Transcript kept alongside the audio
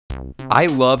I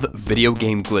love video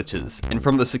game glitches, and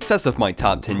from the success of my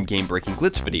top 10 game-breaking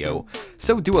glitch video,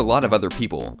 so do a lot of other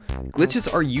people.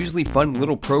 Glitches are usually fun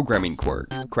little programming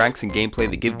quirks, cracks in gameplay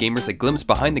that give gamers a glimpse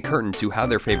behind the curtain to how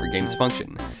their favorite games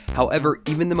function. However,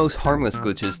 even the most harmless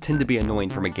glitches tend to be annoying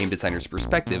from a game designer's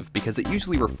perspective because it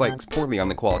usually reflects poorly on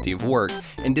the quality of work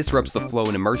and disrupts the flow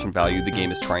and immersion value the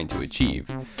game is trying to achieve.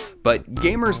 But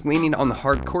gamers leaning on the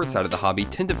hardcore side of the hobby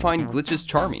tend to find glitches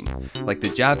charming, like the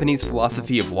Japanese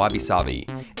philosophy of wabi-sabi.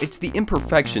 It's the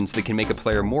imperfections that can make a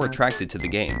player more attracted to the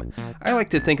game. I like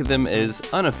to think of them as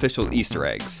unofficial Easter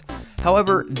eggs.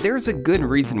 However, there's a good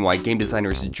reason why game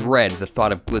designers dread the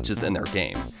thought of glitches in their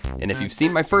game, and if you've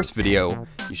seen my first video,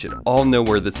 you should all know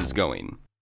where this is going.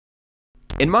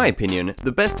 In my opinion,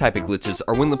 the best type of glitches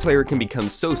are when the player can become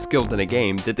so skilled in a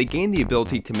game that they gain the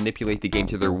ability to manipulate the game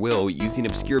to their will using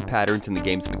obscure patterns in the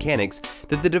game's mechanics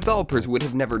that the developers would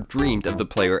have never dreamed of the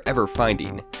player ever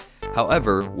finding.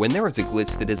 However, when there is a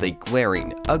glitch that is a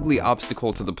glaring, ugly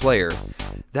obstacle to the player,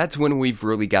 that's when we've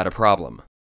really got a problem.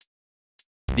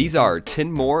 These are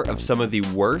 10 more of some of the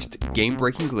worst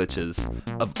game-breaking glitches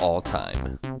of all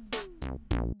time.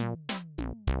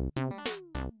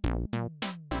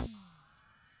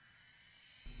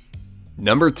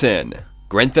 Number 10.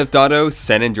 Grand Theft Auto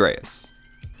San Andreas.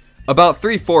 About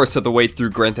 3/4 of the way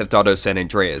through Grand Theft Auto San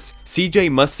Andreas, CJ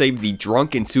must save the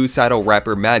drunk and suicidal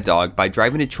rapper Mad Dog by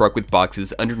driving a truck with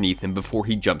boxes underneath him before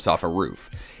he jumps off a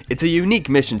roof. It's a unique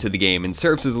mission to the game and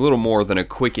serves as little more than a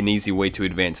quick and easy way to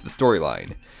advance the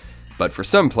storyline. But for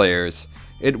some players,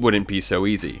 it wouldn't be so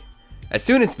easy. As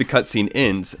soon as the cutscene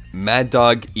ends, Mad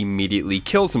Dog immediately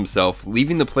kills himself,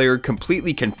 leaving the player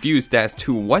completely confused as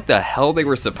to what the hell they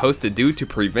were supposed to do to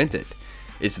prevent it.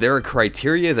 Is there a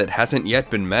criteria that hasn't yet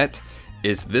been met?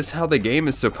 Is this how the game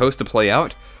is supposed to play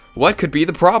out? What could be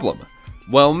the problem?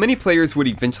 Well, many players would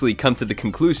eventually come to the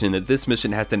conclusion that this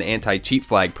mission has an anti-cheat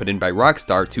flag put in by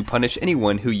Rockstar to punish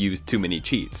anyone who used too many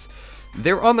cheats.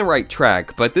 They're on the right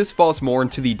track, but this falls more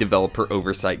into the developer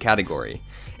oversight category.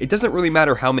 It doesn't really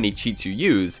matter how many cheats you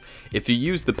use. If you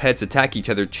use the pets attack each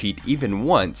other cheat even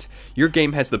once, your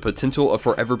game has the potential of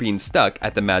forever being stuck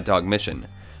at the Mad Dog mission.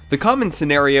 The common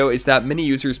scenario is that many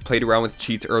users played around with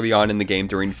cheats early on in the game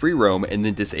during free roam and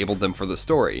then disabled them for the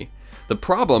story. The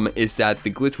problem is that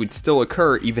the glitch would still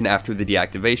occur even after the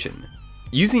deactivation.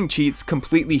 Using cheats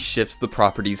completely shifts the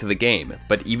properties of the game,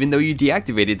 but even though you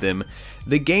deactivated them,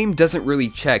 the game doesn't really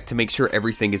check to make sure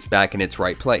everything is back in its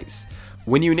right place.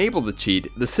 When you enable the cheat,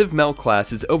 the Civ Mel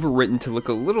class is overwritten to look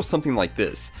a little something like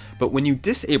this, but when you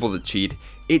disable the cheat,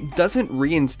 it doesn't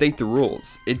reinstate the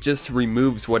rules, it just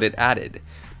removes what it added.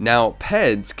 Now,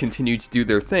 PEDs continue to do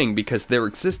their thing because their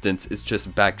existence is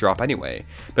just backdrop anyway,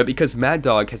 but because Mad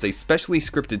Dog has a specially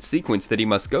scripted sequence that he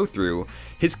must go through,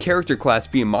 his character class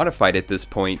being modified at this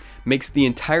point makes the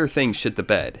entire thing shit the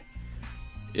bed.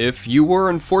 If you were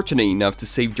unfortunate enough to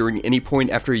save during any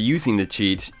point after using the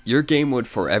cheat, your game would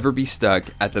forever be stuck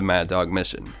at the Mad Dog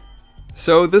mission.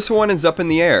 So this one is up in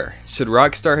the air. Should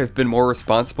Rockstar have been more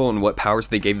responsible in what powers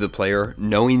they gave the player,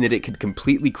 knowing that it could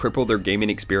completely cripple their gaming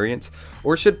experience?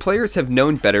 Or should players have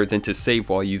known better than to save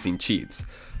while using cheats?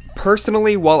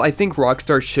 Personally, while I think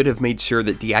Rockstar should have made sure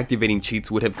that deactivating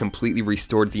cheats would have completely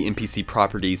restored the NPC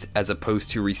properties as opposed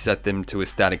to reset them to a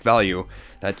static value,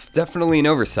 that's definitely an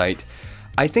oversight.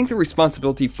 I think the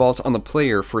responsibility falls on the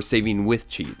player for saving with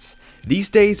cheats. These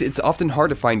days, it's often hard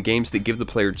to find games that give the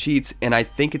player cheats, and I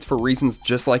think it's for reasons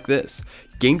just like this.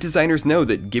 Game designers know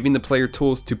that giving the player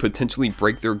tools to potentially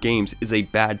break their games is a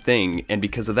bad thing, and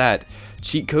because of that,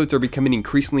 cheat codes are becoming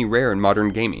increasingly rare in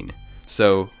modern gaming.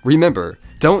 So, remember,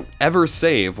 don't ever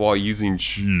save while using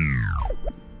cheats.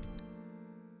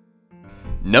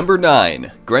 Number 9.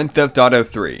 Grand Theft Auto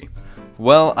 3.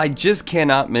 Well, I just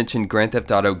cannot mention Grand Theft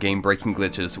Auto game-breaking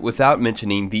glitches without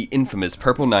mentioning the infamous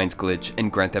Purple Nines glitch in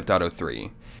Grand Theft Auto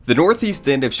 3. The northeast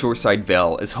end of Shoreside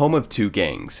Vale is home of two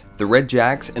gangs, the Red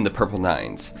Jacks and the Purple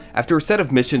Nines. After a set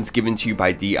of missions given to you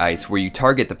by D-Ice where you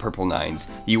target the Purple Nines,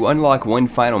 you unlock one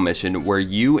final mission where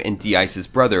you and D-Ice's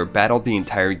brother battle the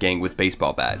entire gang with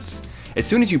baseball bats. As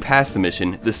soon as you pass the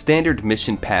mission, the standard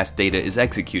mission pass data is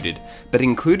executed, but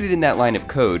included in that line of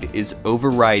code is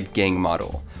Override Gang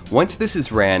Model. Once this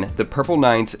is ran, the Purple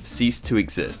Nines cease to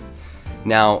exist.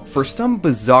 Now, for some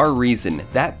bizarre reason,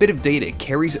 that bit of data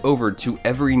carries over to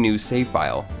every new save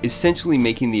file, essentially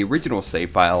making the original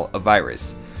save file a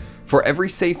virus. For every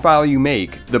save file you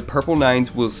make, the Purple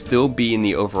Nines will still be in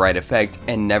the override effect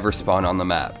and never spawn on the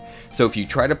map. So if you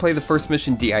try to play the first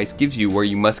mission D-Ice gives you where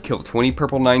you must kill 20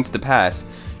 Purple Nines to pass,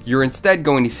 you're instead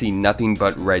going to see nothing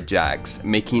but Red Jacks,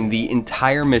 making the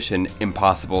entire mission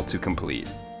impossible to complete.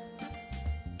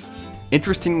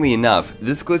 Interestingly enough,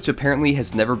 this glitch apparently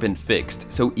has never been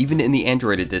fixed, so even in the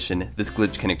Android edition, this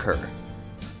glitch can occur.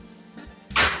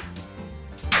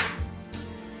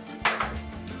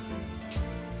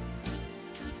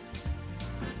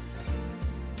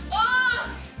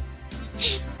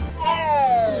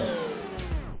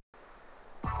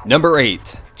 Number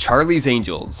 8. Charlie's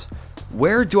Angels.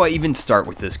 Where do I even start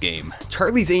with this game?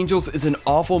 Charlie's Angels is an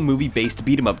awful movie-based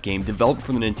beat-em-up game developed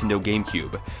for the Nintendo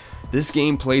GameCube. This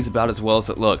game plays about as well as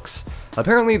it looks.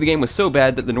 Apparently the game was so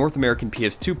bad that the North American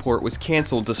PS2 port was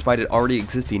cancelled despite it already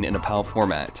existing in a PAL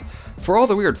format. For all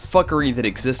the weird fuckery that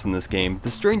exists in this game,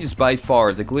 the strangest by far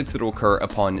is a glitch that will occur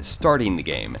upon starting the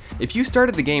game. If you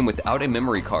started the game without a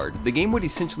memory card, the game would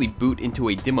essentially boot into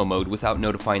a demo mode without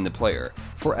notifying the player,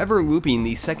 forever looping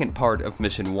the second part of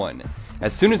Mission 1.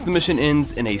 As soon as the mission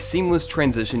ends, in a seamless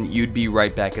transition, you'd be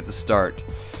right back at the start.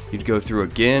 You'd go through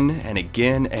again and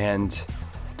again and...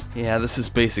 yeah, this is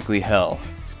basically hell.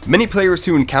 Many players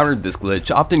who encountered this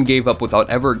glitch often gave up without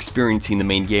ever experiencing the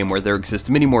main game where there exist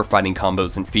many more fighting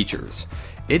combos and features.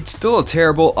 It's still a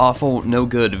terrible, awful, no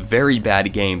good, very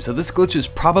bad game, so this glitch is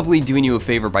probably doing you a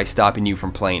favor by stopping you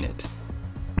from playing it.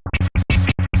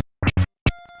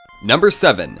 Number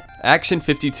 7. Action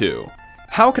 52.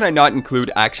 How can I not include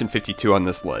Action 52 on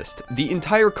this list? The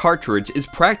entire cartridge is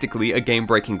practically a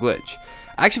game-breaking glitch.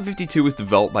 Action 52 was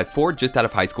developed by 4 just out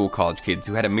of high school college kids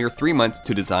who had a mere 3 months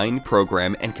to design,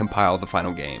 program, and compile the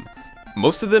final game.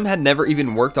 Most of them had never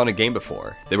even worked on a game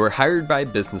before. They were hired by a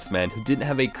businessman who didn't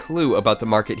have a clue about the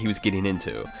market he was getting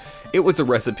into. It was a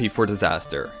recipe for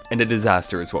disaster, and a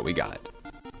disaster is what we got.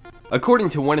 According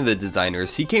to one of the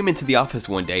designers, he came into the office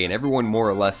one day and everyone more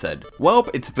or less said, "Well,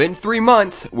 it's been 3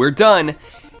 months, we're done."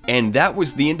 And that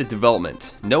was the end of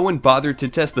development. No one bothered to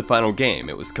test the final game.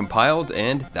 It was compiled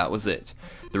and that was it.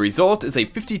 The result is a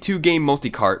 52 game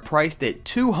multi-cart priced at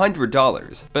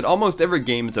 $200, but almost every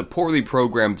game is a poorly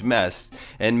programmed mess,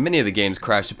 and many of the games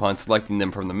crash upon selecting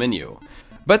them from the menu.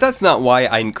 But that's not why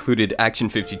I included Action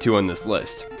 52 on this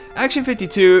list. Action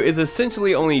 52 is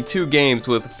essentially only 2 games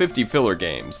with 50 filler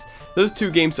games. Those 2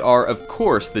 games are, of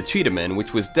course, the Cheetah-Man,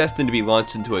 which was destined to be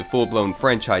launched into a full-blown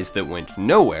franchise that went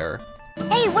nowhere.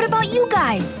 Hey, what about you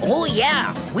guys? Oh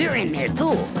yeah, we're in there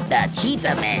too. The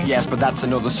Cheetah Man. Yes, but that's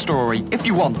another story. If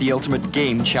you want the ultimate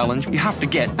game challenge, you have to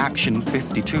get Action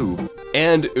 52.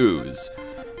 And Ooze.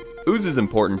 Ooze is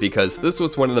important because this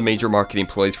was one of the major marketing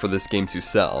ploys for this game to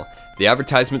sell. The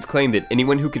advertisements claimed that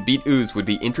anyone who could beat Ooze would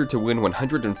be entered to win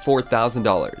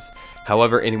 $104,000.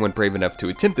 However, anyone brave enough to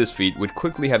attempt this feat would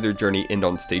quickly have their journey end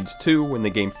on Stage 2 when the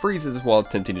game freezes while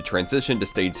attempting to transition to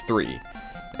Stage 3.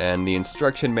 And the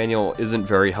instruction manual isn't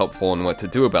very helpful in what to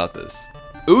do about this.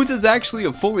 Ooze is actually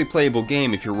a fully playable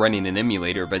game if you're running an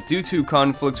emulator, but due to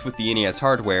conflicts with the NES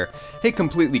hardware, it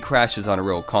completely crashes on a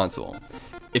real console.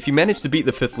 If you manage to beat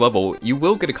the 5th level, you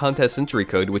will get a contest entry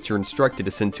code which you're instructed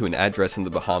to send to an address in the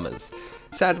Bahamas.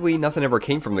 Sadly, nothing ever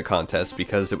came from the contest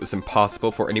because it was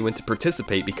impossible for anyone to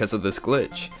participate because of this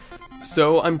glitch.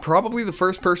 So I'm probably the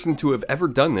first person to have ever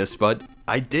done this, but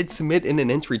I did submit in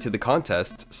an entry to the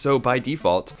contest, so by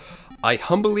default, I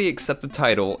humbly accept the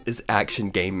title as Action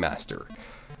Game Master.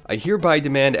 I hereby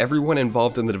demand everyone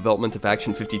involved in the development of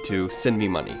Action 52 send me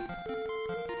money.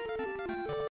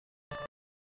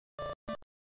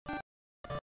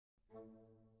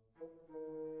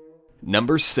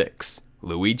 Number 6.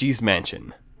 Luigi's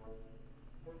Mansion.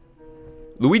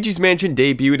 Luigi's Mansion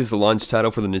debuted as the launch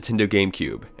title for the Nintendo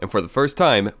GameCube, and for the first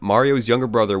time, Mario's younger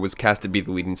brother was cast to be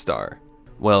the leading star.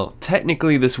 Well,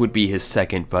 technically this would be his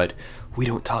second, but we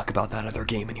don't talk about that other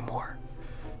game anymore.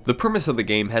 The premise of the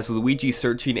game has Luigi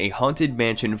searching a haunted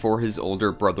mansion for his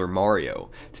older brother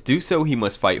Mario. To do so, he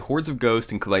must fight hordes of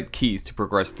ghosts and collect keys to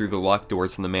progress through the locked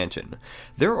doors in the mansion.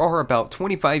 There are about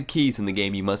 25 keys in the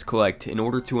game you must collect in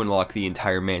order to unlock the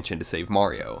entire mansion to save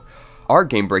Mario. Our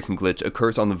game-breaking glitch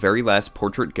occurs on the very last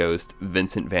portrait ghost,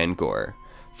 Vincent Van Gogh.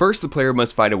 First, the player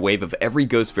must fight a wave of every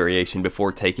ghost variation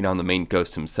before taking on the main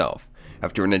ghost himself.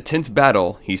 After an intense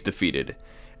battle, he's defeated.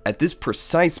 At this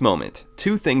precise moment,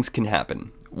 2 things can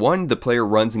happen. 1, the player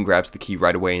runs and grabs the key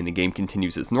right away and the game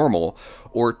continues as normal,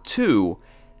 or 2,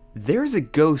 there's a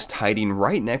ghost hiding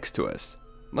right next to us.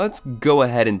 Let's go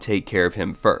ahead and take care of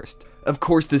him first. Of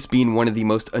course, this being one of the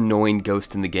most annoying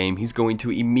ghosts in the game, he's going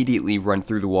to immediately run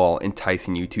through the wall,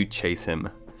 enticing you to chase him.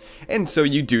 And so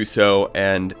you do so,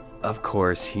 and of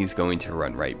course, he's going to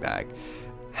run right back.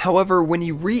 However, when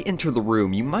you re-enter the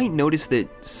room, you might notice that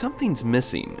something's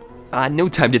missing. No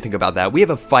time to think about that, we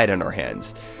have a fight on our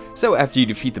hands. So after you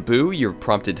defeat the Boo, you're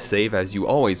prompted to save as you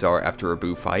always are after a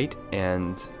Boo fight,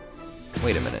 and...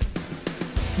 wait a minute.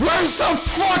 Where's the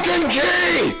fucking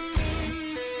key?!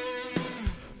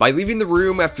 By leaving the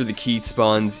room after the key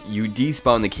spawns, you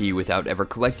despawn the key without ever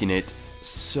collecting it,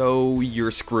 so you're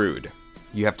screwed.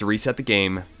 You have to reset the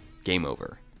game. Game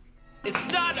over. It's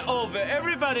not over.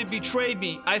 Everybody betrayed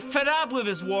me. I fed up with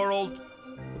this world.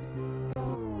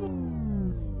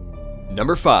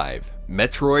 Number 5.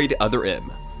 Metroid Other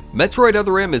M. Metroid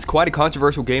Other M is quite a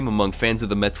controversial game among fans of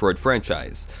the Metroid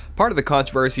franchise. Part of the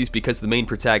controversy is because the main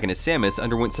protagonist Samus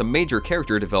underwent some major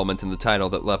character development in the title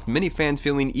that left many fans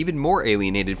feeling even more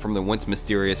alienated from the once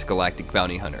mysterious galactic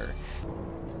bounty hunter.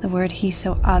 The word he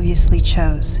so obviously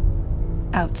chose,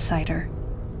 outsider,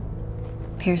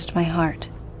 pierced my heart.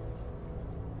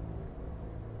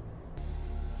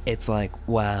 It's like,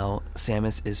 wow,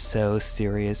 Samus is so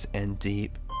serious and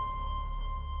deep.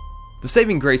 The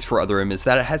saving grace for Other M is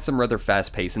that it has some rather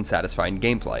fast-paced and satisfying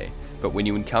gameplay, but when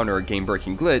you encounter a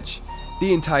game-breaking glitch,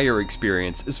 the entire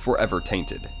experience is forever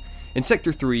tainted. In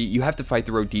Sector 3, you have to fight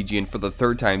the Rhodigian for the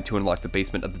 3rd time to unlock the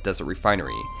basement of the Desert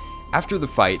Refinery. After the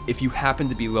fight, if you happen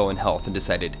to be low in health and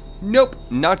decided, nope,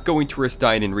 not going to risk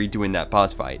dying and redoing that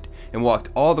boss fight, and walked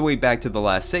all the way back to the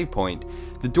last save point,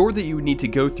 the door that you would need to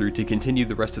go through to continue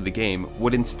the rest of the game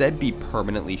would instead be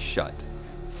permanently shut.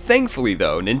 Thankfully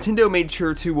though, Nintendo made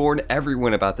sure to warn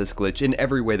everyone about this glitch in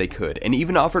every way they could, and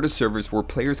even offered a service where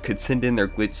players could send in their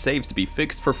glitch saves to be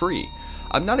fixed for free.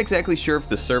 I'm not exactly sure if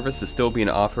the service is still being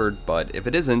offered, but if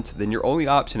it isn't, then your only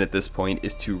option at this point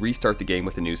is to restart the game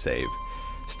with a new save.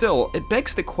 Still, it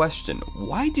begs the question,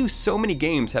 why do so many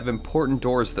games have important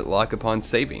doors that lock upon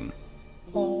saving?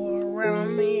 All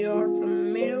around me are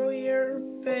familiar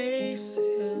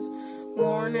faces,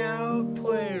 worn out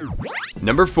players.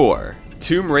 Number 4.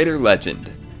 Tomb Raider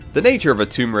Legend. The nature of a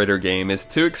Tomb Raider game is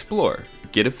to explore,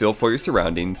 get a feel for your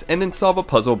surroundings, and then solve a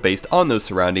puzzle based on those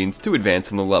surroundings to advance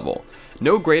in the level.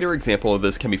 No greater example of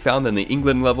this can be found than the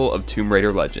England level of Tomb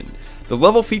Raider Legend. The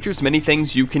level features many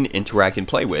things you can interact and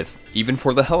play with, even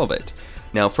for the hell of it.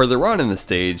 Now further on in the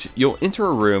stage, you'll enter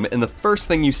a room and the first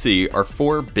thing you see are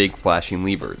 4 big flashing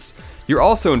levers. You're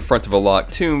also in front of a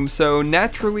locked tomb, so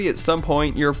naturally at some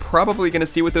point you're probably going to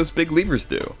see what those big levers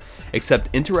do. Except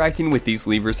interacting with these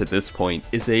levers at this point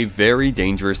is a very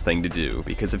dangerous thing to do,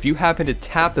 because if you happen to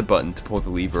tap the button to pull the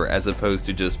lever as opposed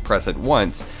to just press it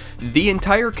once, the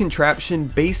entire contraption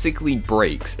basically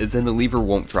breaks, as in the lever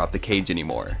won't drop the cage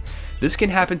anymore. This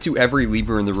can happen to every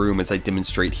lever in the room as I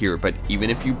demonstrate here, but even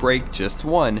if you break just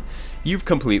one, you've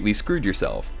completely screwed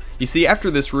yourself. You see, after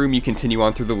this room you continue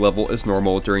on through the level as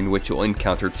normal, during which you'll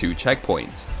encounter 2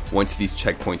 checkpoints. Once these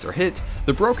checkpoints are hit,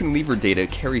 the broken lever data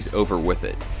carries over with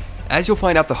it. As you'll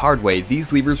find out the hard way,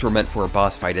 these levers were meant for a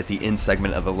boss fight at the end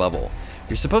segment of the level.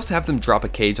 You're supposed to have them drop a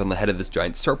cage on the head of this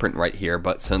giant serpent right here,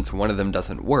 but since one of them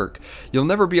doesn't work, you'll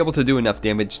never be able to do enough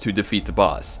damage to defeat the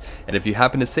boss. And if you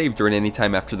happen to save during any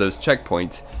time after those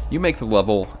checkpoints, you make the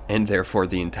level, and therefore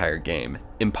the entire game,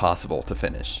 impossible to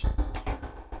finish.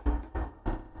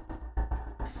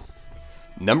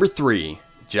 Number 3.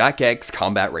 Jak X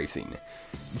Combat Racing.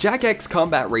 Jak X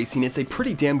Combat Racing is a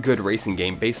pretty damn good racing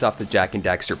game based off the Jak and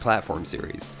Daxter platform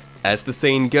series. As the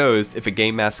saying goes, if a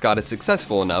game mascot is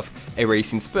successful enough, a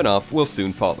racing spin-off will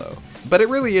soon follow. But it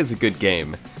really is a good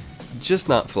game, just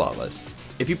not flawless.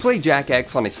 If you play Jak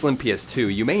X on a slim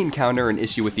PS2, you may encounter an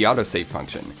issue with the autosave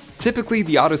function. Typically,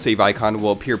 the autosave icon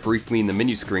will appear briefly in the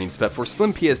menu screens, but for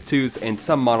slim PS2s and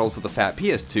some models of the fat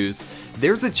PS2s,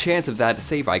 there's a chance of that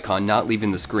save icon not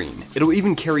leaving the screen. It'll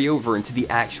even carry over into the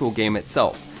actual game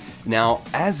itself. Now,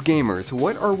 as gamers,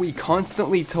 what are we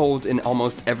constantly told in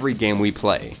almost every game we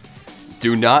play?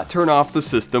 Do not turn off the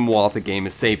system while the game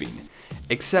is saving.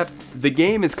 Except, the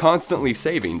game is constantly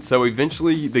saving, so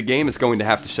eventually the game is going to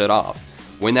have to shut off.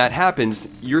 When that happens,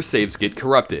 your saves get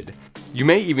corrupted. You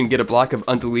may even get a block of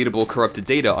undeletable corrupted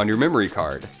data on your memory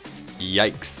card.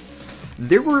 Yikes.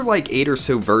 There were like 8 or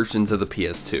so versions of the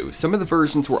PS2. Some of the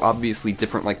versions were obviously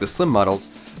different like the slim models,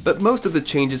 but most of the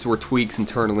changes were tweaks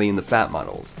internally in the fat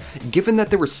models. Given that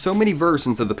there were so many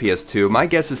versions of the PS2, my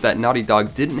guess is that Naughty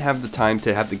Dog didn't have the time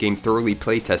to have the game thoroughly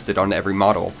playtested on every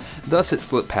model, thus it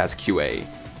slipped past QA.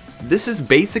 This is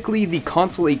basically the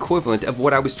console equivalent of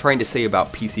what I was trying to say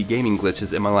about PC gaming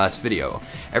glitches in my last video.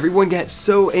 Everyone got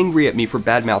so angry at me for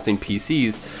bad-mouthing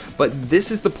PCs, but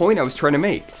this is the point I was trying to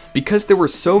make. Because there were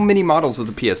so many models of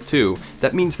the PS2,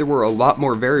 that means there were a lot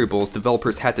more variables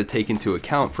developers had to take into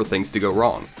account for things to go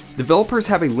wrong. Developers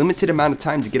have a limited amount of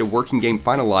time to get a working game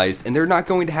finalized, and they're not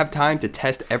going to have time to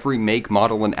test every make,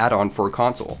 model, and add-on for a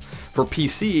console. For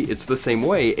PC, it's the same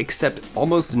way, except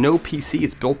almost no PC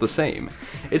is built the same.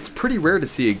 It's pretty rare to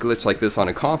see a glitch like this on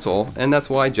a console, and that's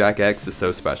why Jak X is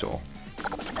so special.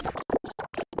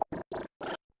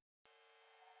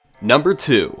 Number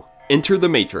 2. Enter the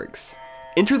Matrix.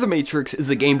 Enter the Matrix is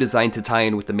a game designed to tie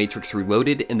in with The Matrix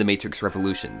Reloaded and The Matrix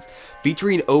Revolutions.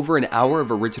 Featuring over an hour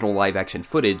of original live-action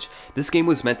footage, this game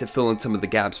was meant to fill in some of the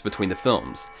gaps between the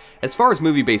films. As far as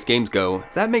movie-based games go,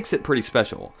 that makes it pretty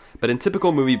special, but in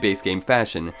typical movie-based game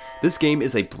fashion, this game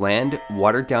is a bland,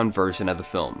 watered-down version of the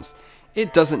films.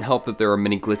 It doesn't help that there are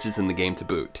many glitches in the game to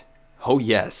boot. Oh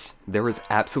yes, there is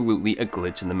absolutely a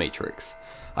glitch in The Matrix.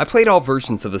 I played all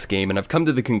versions of this game and I've come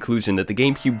to the conclusion that the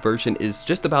GameCube version is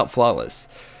just about flawless.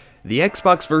 The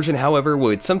Xbox version, however,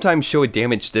 would sometimes show a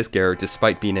damaged disk error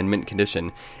despite being in mint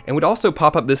condition, and would also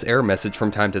pop up this error message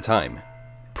from time to time.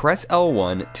 Press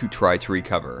L1 to try to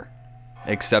recover.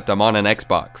 Except I'm on an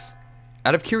Xbox.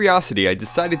 Out of curiosity, I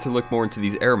decided to look more into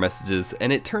these error messages,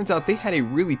 and it turns out they had a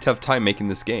really tough time making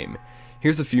this game.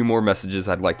 Here's a few more messages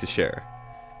I'd like to share.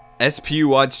 SPU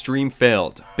WOD stream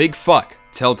failed. Big fuck.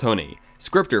 Tell Tony.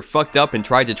 Scripter fucked up and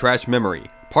tried to trash memory.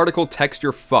 Particle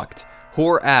texture fucked.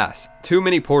 Whore ass. Too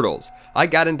many portals. I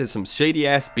got into some shady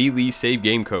ass B-Lee save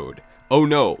game code. Oh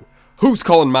no. Who's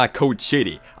calling my code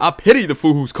shady? I pity the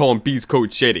fool who's calling B's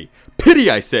code shady. Pity,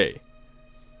 I say.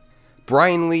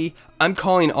 Brian Lee, I'm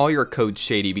calling all your codes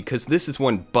shady because this is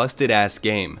one busted ass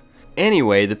game.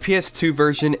 Anyway, the PS2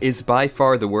 version is by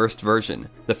far the worst version.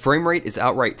 The frame rate is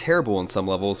outright terrible in some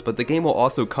levels, but the game will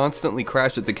also constantly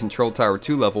crash at the Control Tower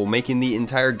 2 level, making the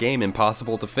entire game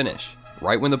impossible to finish.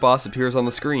 Right when the boss appears on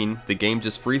the screen, the game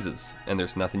just freezes, and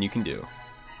there's nothing you can do.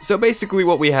 So basically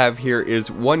what we have here is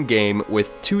one game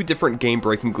with two different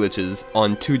game-breaking glitches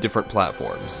on two different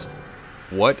platforms.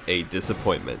 What a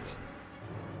disappointment.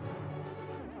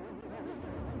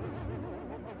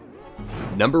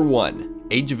 Number 1.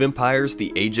 Age of Empires: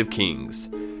 The Age of Kings.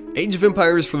 Age of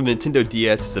Empires for the Nintendo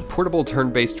DS is a portable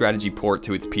turn-based strategy port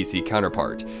to its PC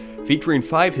counterpart, featuring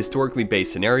 5 historically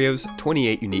based scenarios,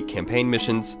 28 unique campaign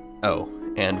missions,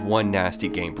 and one nasty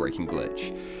game-breaking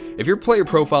glitch. If your player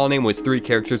profile name was 3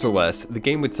 characters or less, the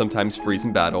game would sometimes freeze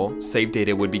in battle, save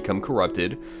data would become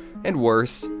corrupted, and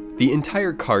worse, the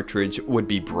entire cartridge would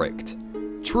be bricked.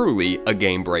 Truly a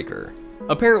game breaker.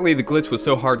 Apparently, the glitch was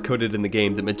so hard-coded in the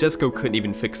game that Majesco couldn't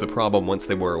even fix the problem once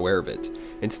they were aware of it.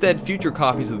 Instead, future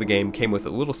copies of the game came with a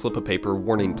little slip of paper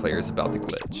warning players about the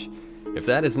glitch. If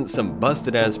that isn't some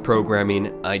busted-ass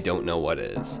programming, I don't know what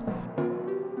is.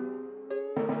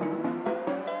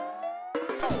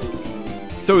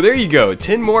 So there you go,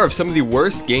 10 more of some of the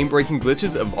worst game-breaking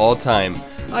glitches of all time.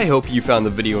 I hope you found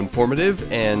the video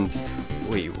informative, and...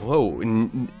 wait, whoa,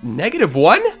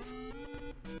 -1?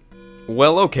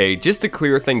 Well, okay, just to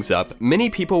clear things up, many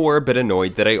people were a bit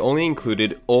annoyed that I only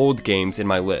included old games in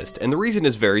my list, and the reason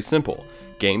is very simple.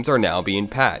 Games are now being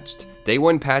patched. Day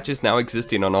 1 patches now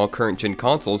existing on all current-gen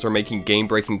consoles are making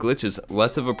game-breaking glitches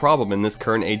less of a problem in this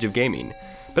current age of gaming.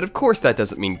 But of course that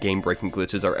doesn't mean game-breaking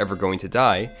glitches are ever going to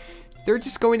die. They're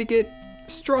just going to get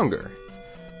stronger.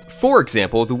 For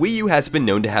example, the Wii U has been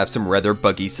known to have some rather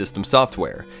buggy system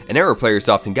software. An error players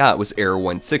often got was Error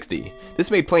 160. This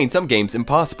made playing some games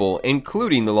impossible,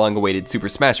 including the long-awaited Super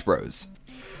Smash Bros.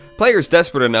 Players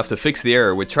desperate enough to fix the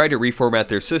error would try to reformat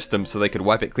their system so they could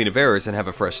wipe it clean of errors and have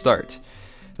a fresh start.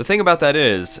 The thing about that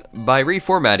is, by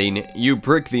reformatting, you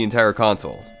brick the entire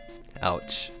console.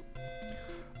 Ouch.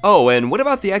 Oh, and what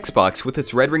about the Xbox with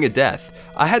its Red Ring of Death?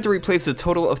 I had to replace a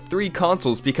total of 3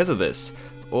 consoles because of this.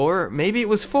 Or maybe it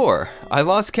was 4. I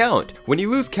lost count. When you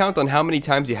lose count on how many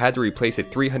times you had to replace a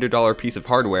 $300 piece of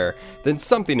hardware, then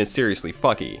something is seriously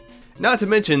fucky. Not to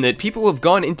mention that people have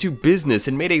gone into business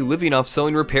and made a living off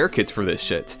selling repair kits for this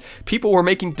shit. People were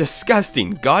making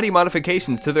disgusting, gaudy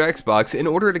modifications to their Xbox in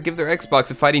order to give their Xbox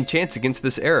a fighting chance against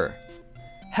this error.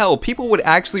 Hell, people would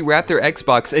actually wrap their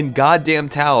Xbox in goddamn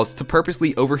towels to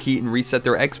purposely overheat and reset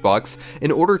their Xbox in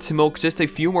order to milk just a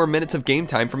few more minutes of game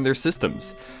time from their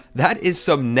systems. That is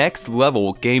some next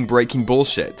level game-breaking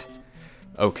bullshit.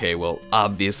 Okay, well,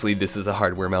 obviously this is a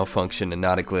hardware malfunction and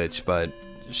not a glitch, but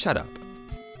shut up.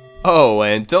 Oh,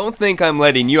 and don't think I'm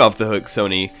letting you off the hook,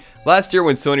 Sony. Last year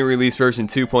when Sony released version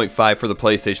 2.5 for the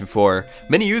PlayStation 4,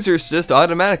 many users just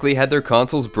automatically had their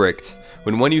consoles bricked.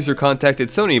 When one user contacted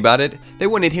Sony about it, they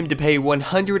wanted him to pay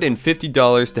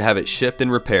 $150 to have it shipped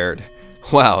and repaired.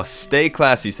 Wow, stay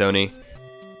classy, Sony.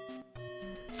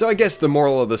 So I guess the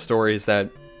moral of the story is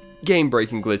that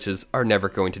game-breaking glitches are never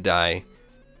going to die.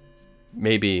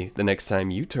 Maybe the next time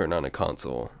you turn on a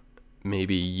console,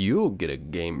 maybe you'll get a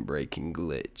game-breaking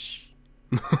glitch.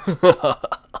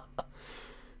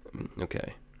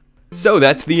 Okay. So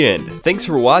that's the end. Thanks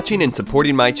for watching and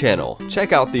supporting my channel.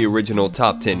 Check out the original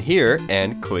top 10 here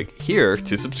and click here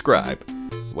to subscribe.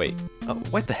 Wait,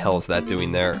 what the hell is that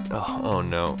doing there? Oh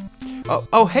no.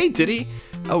 Oh hey Diddy!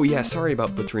 Oh yeah, sorry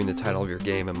about butchering the title of your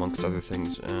game amongst other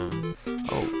things.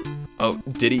 Oh,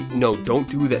 Diddy, no, don't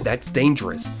do that. That's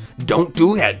dangerous. Don't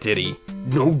do that, Diddy.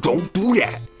 No, don't do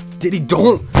that. Diddy,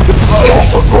 don't.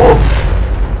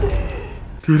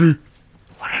 Diddy.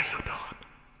 What have you done?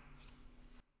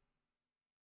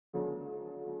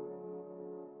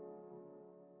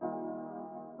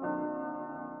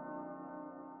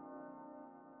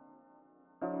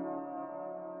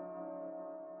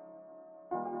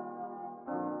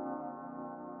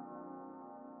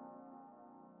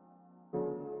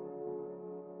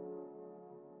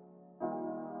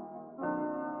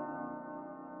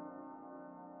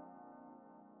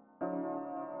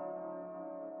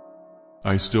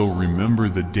 I still remember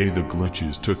the day the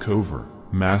glitches took over.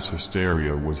 Mass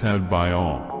hysteria was had by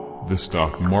all. The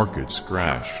stock markets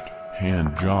crashed.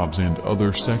 Hand jobs and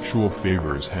other sexual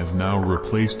favors have now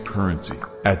replaced currency.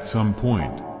 At some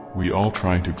point, we all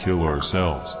try to kill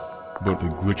ourselves. But the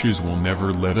glitches will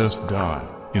never let us die.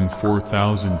 In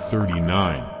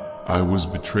 4039, I was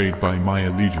betrayed by my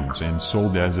allegiance and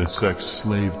sold as a sex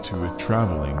slave to a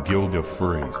traveling guild of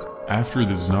furries. After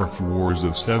the Znarf Wars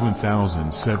of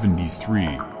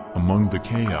 7073, among the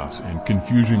chaos and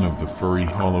confusion of the furry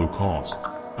holocaust,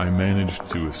 I managed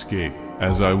to escape.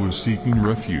 As I was seeking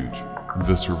refuge,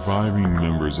 the surviving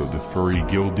members of the furry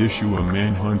guild issue a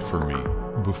manhunt for me.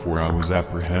 Before I was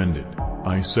apprehended,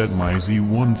 I set my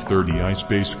Z-130I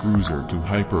space cruiser to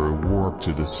hyper-warp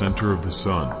to the center of the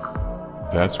sun.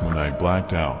 That's when I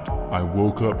blacked out. I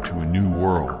woke up to a new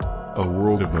world. A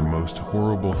world of the most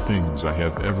horrible things I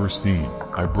have ever seen.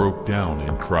 I broke down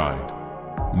and cried.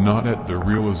 Not at the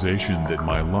realization that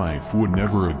my life would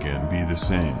never again be the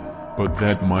same, but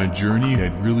that my journey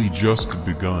had really just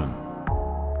begun.